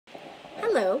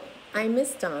Hello, I'm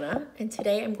Miss Donna, and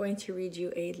today I'm going to read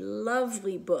you a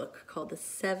lovely book called The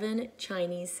Seven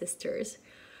Chinese Sisters,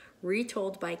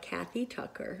 retold by Kathy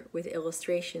Tucker with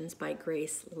illustrations by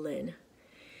Grace Lin.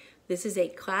 This is a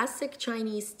classic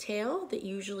Chinese tale that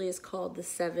usually is called The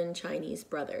Seven Chinese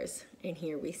Brothers, and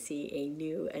here we see a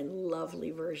new and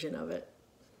lovely version of it.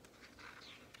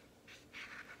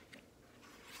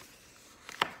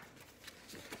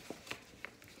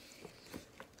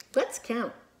 Let's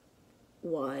count.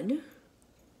 1,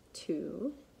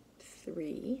 2,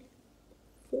 3,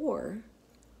 4,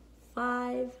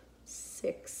 5,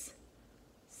 6,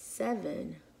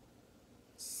 7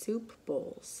 soup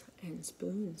bowls and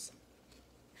spoons.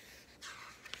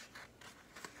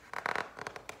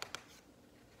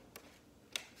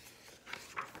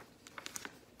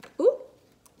 Ooh,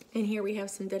 and here we have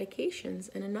some dedications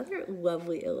and another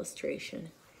lovely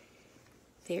illustration.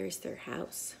 There's their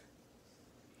house.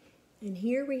 And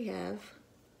here we have,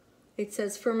 it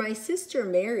says, for my sister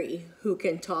Mary, who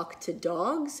can talk to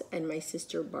dogs, and my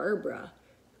sister Barbara,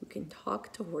 who can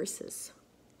talk to horses,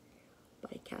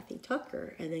 by Kathy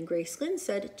Tucker. And then Grace Lin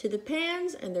said, to the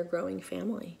Pans and their growing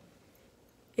family.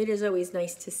 It is always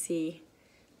nice to see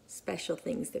special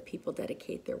things that people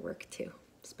dedicate their work to,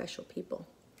 special people.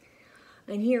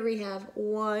 And here we have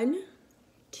 1,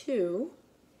 2,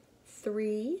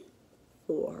 3,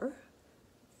 4,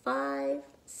 5,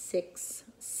 6,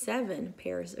 7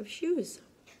 pairs of shoes.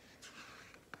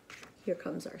 Here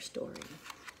comes our story.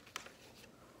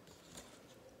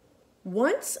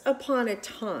 Once upon a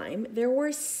time, there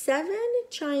were 7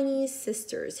 Chinese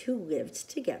sisters who lived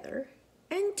together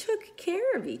and took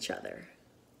care of each other.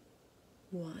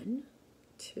 1,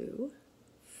 2,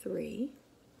 3,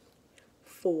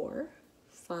 4,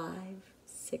 5,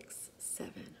 6,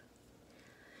 7.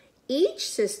 Each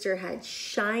sister had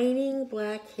shining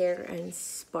black hair and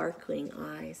sparkling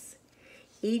eyes.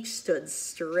 Each stood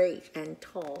straight and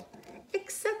tall,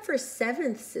 except for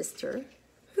 7th sister,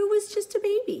 who was just a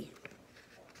baby.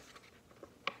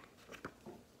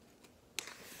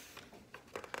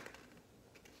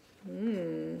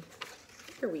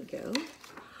 Here we go.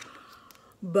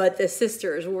 But the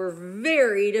sisters were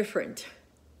very different.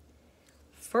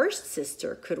 First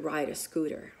sister could ride a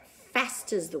scooter,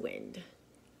 fast as the wind.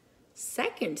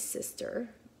 Second sister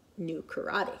knew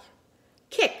karate.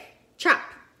 Kick, chop,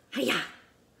 hi-ya.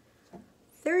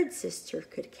 Third sister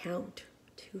could count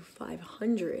to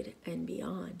 500 and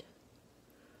beyond.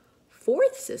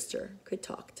 Fourth sister could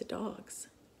talk to dogs.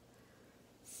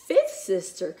 Fifth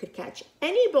sister could catch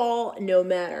any ball, no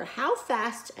matter how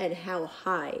fast and how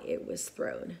high it was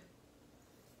thrown.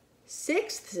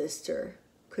 Sixth sister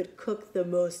could cook the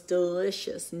most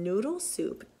delicious noodle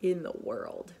soup in the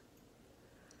world.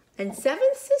 And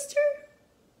 7th sister?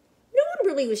 No one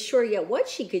really was sure yet what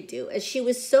she could do, as she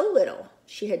was so little.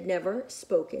 She had never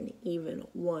spoken even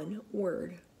one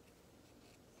word.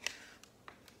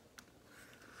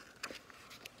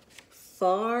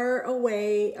 Far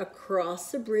away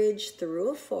across a bridge through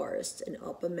a forest and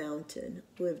up a mountain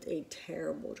lived a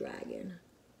terrible dragon.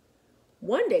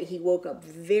 One day he woke up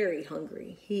very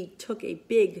hungry. He took a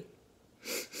big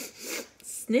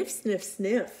sniff, sniff,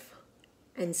 sniff,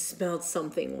 and smelled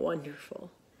something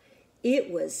wonderful. It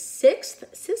was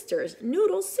 6th sister's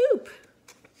noodle soup.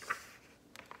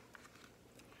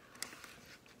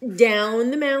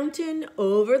 Down the mountain,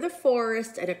 over the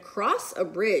forest, and across a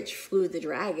bridge flew the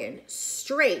dragon,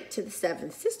 straight to the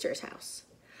 7th sister's house.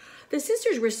 The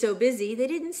sisters were so busy they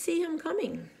didn't see him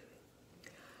coming.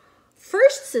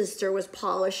 First sister was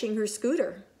polishing her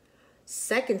scooter.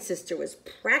 Second sister was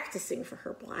practicing for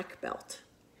her black belt.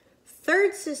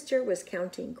 Third sister was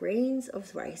counting grains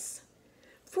of rice.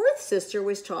 Fourth sister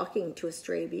was talking to a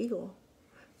stray beagle.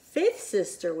 Fifth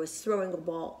sister was throwing a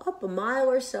ball up a mile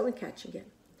or so and catching it.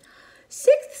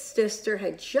 Sixth sister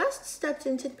had just stepped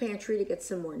into the pantry to get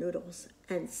some more noodles.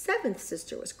 And 7th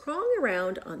sister was crawling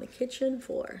around on the kitchen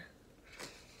floor.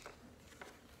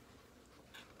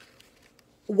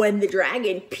 When the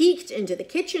dragon peeked into the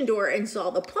kitchen door and saw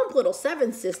the plump little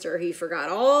 7th sister, he forgot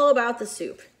all about the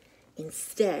soup.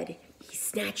 Instead, he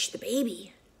snatched the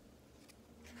baby.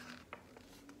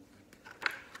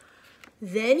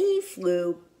 Then he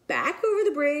flew back over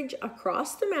the bridge,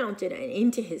 across the mountain, and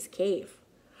into his cave.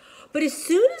 But as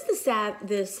soon as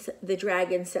the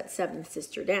dragon set 7th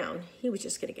sister down, he was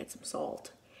just going to get some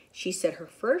salt. She said her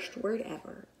first word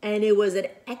ever, and it was an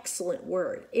excellent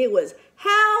word. It was,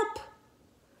 help!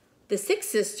 The 6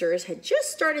 sisters had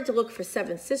just started to look for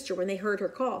 7th sister when they heard her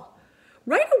call.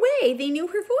 Right away, they knew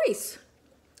her voice.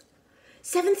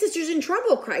 7th sister's in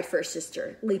trouble, cried first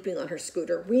sister, leaping on her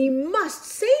scooter. We must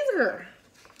save her.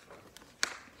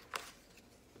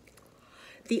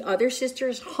 The other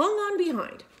sisters hung on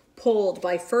behind. Pulled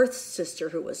by first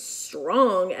sister, who was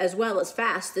strong as well as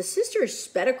fast, the sisters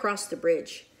sped across the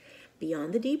bridge.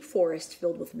 Beyond the deep forest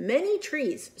filled with many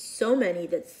trees, so many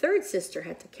that third sister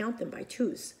had to count them by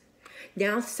twos.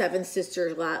 Now seventh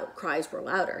sister's cries were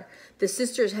louder. The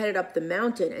sisters headed up the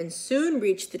mountain and soon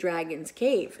reached the dragon's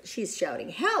cave. She's shouting,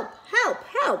 "Help! Help!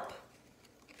 Help!"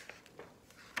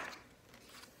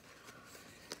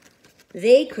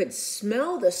 They could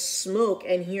smell the smoke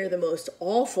and hear the most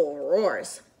awful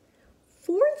roars.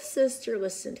 Fourth sister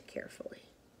listened carefully.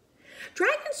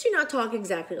 Dragons do not talk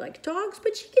exactly like dogs,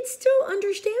 but she could still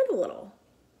understand a little.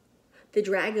 The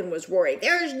dragon was roaring,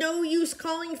 "There's no use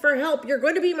calling for help. You're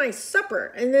going to be my supper."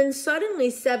 And then suddenly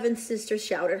seventh sister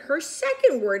shouted her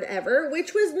second word ever,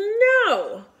 which was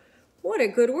no. What a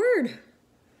good word.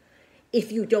 "If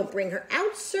you don't bring her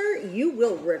out, sir, you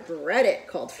will regret it,"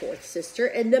 called fourth sister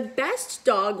in the best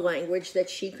dog language that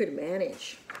she could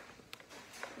manage.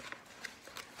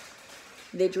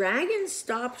 The dragon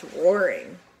stopped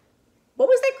roaring. What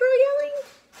was that girl yelling?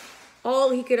 All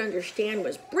he could understand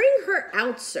was, "Bring her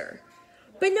out, sir."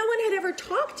 But no one had ever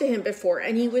talked to him before,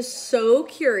 and he was so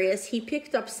curious he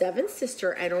picked up seventh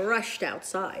sister and rushed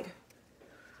outside.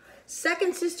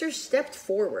 Second sister stepped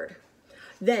forward.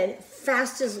 Then,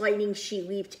 fast as lightning, she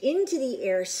leaped into the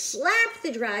air, slapped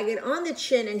the dragon on the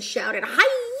chin, and shouted,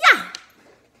 "Hi-ya!"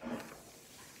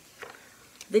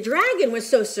 The dragon was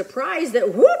so surprised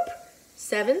that, whoop,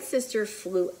 seventh sister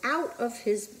flew out of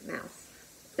his mouth.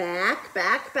 Back,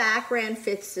 back, back ran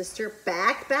fifth sister,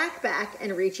 back, back, back,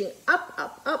 and reaching up,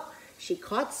 up, up, she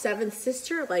caught seventh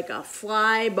sister like a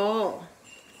fly ball.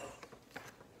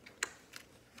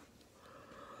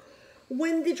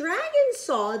 When the dragon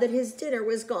saw that his dinner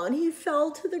was gone, he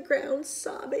fell to the ground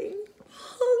sobbing.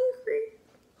 "Hungry,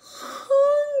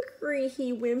 hungry,"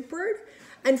 he whimpered.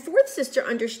 And fourth sister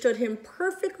understood him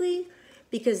perfectly,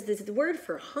 because the word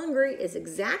for hungry is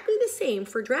exactly the same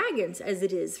for dragons as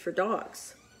it is for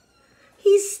dogs.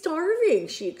 "He's starving,"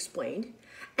 she explained.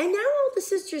 And now all the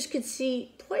sisters could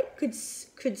see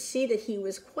that he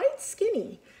was quite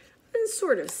skinny and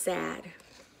sort of sad.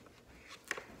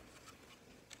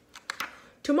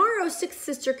 "Tomorrow, sixth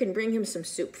sister can bring him some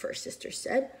soup," first sister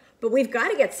said. "But we've got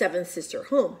to get seventh sister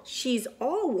home. She's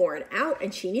all worn out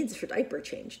and she needs her diaper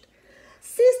changed."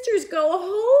 "Sisters, go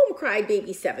home," cried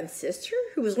baby seventh sister,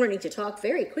 who was learning to talk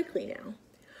very quickly now.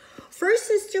 First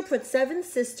sister put seventh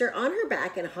sister on her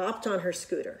back and hopped on her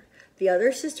scooter. The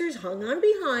other sisters hung on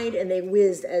behind, and they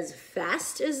whizzed as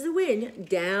fast as the wind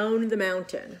down the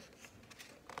mountain.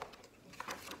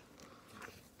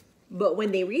 But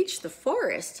when they reached the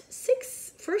forest,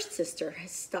 first sister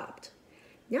has stopped.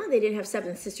 Now they didn't have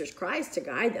seventh sister's cries to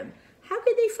guide them. How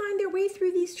could they find their way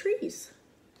through these trees?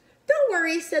 "Don't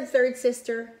worry," said third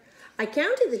sister. "I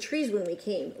counted the trees when we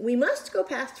came. We must go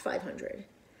past 500.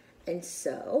 And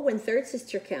so, when third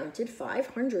sister counted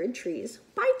 500 trees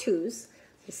by twos,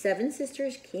 the seven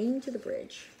sisters came to the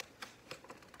bridge.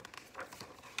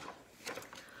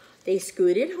 They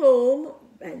scooted home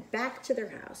and back to their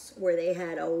house, where they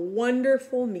had a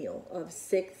wonderful meal of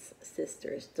sixth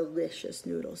sister's delicious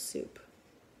noodle soup.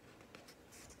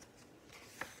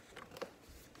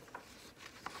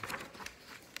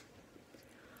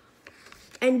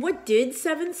 And what did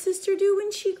seventh sister do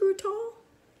when she grew tall?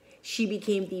 She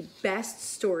became the best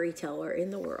storyteller in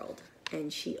the world,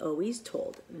 and she always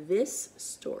told this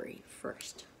story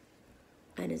first.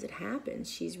 And as it happens,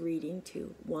 she's reading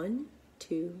to 1,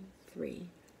 2, 3,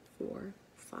 4,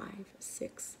 5,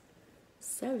 6,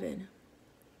 7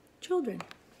 children.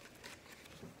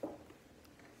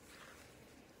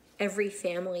 Every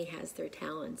family has their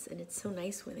talents, and it's so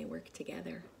nice when they work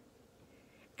together.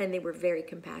 And they were very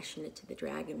compassionate to the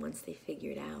dragon once they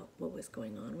figured out what was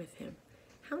going on with him.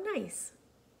 How nice.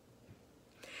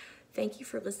 Thank you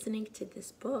for listening to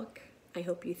this book. I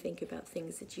hope you think about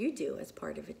things that you do as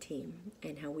part of a team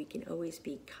and how we can always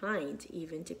be kind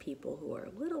even to people who are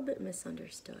a little bit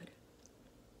misunderstood.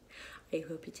 I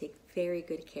hope you take very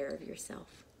good care of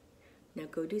yourself. Now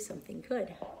go do something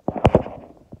good.